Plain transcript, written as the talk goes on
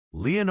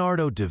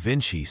Leonardo da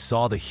Vinci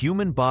saw the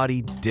human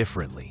body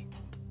differently.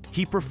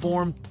 He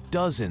performed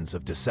dozens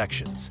of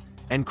dissections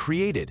and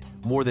created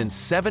more than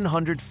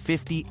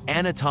 750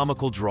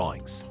 anatomical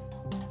drawings.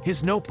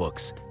 His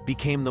notebooks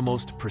became the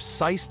most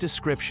precise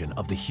description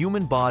of the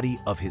human body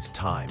of his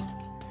time.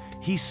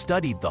 He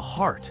studied the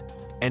heart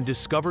and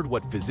discovered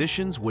what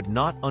physicians would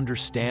not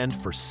understand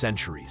for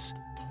centuries.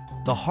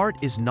 The heart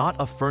is not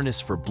a furnace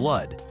for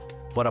blood,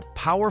 but a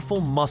powerful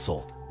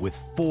muscle with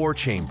 4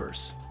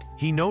 chambers.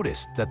 He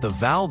noticed that the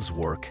valves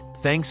work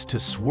thanks to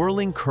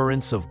swirling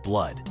currents of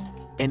blood,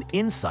 an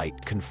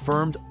insight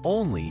confirmed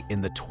only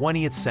in the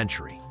 20th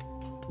century.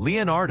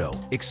 Leonardo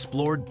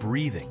explored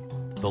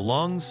breathing, the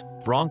lungs,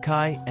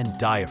 bronchi, and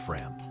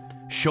diaphragm,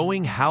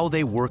 showing how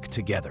they work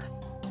together.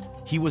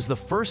 He was the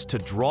first to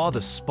draw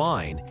the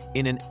spine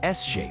in an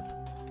S shape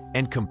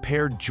and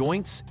compared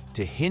joints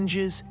to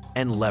hinges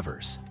and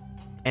levers,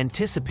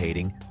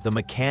 anticipating the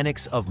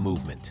mechanics of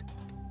movement.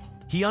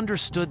 He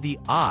understood the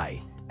eye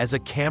as a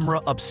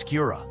camera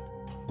obscura.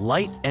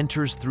 Light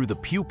enters through the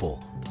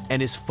pupil and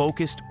is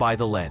focused by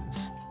the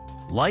lens,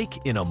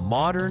 like in a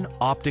modern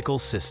optical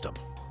system.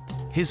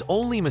 His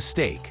only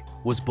mistake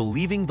was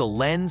believing the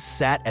lens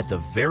sat at the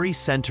very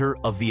center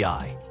of the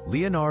eye.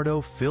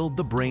 Leonardo filled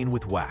the brain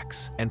with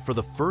wax and for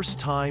the first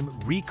time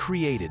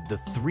recreated the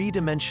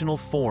 3-dimensional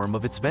form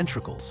of its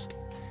ventricles.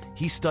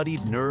 He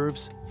studied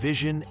nerves,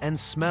 vision, and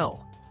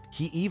smell.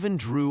 He even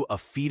drew a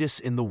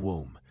fetus in the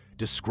womb,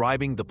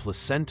 describing the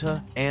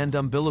placenta and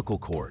umbilical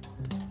cord,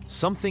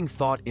 something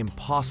thought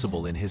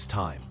impossible in his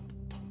time.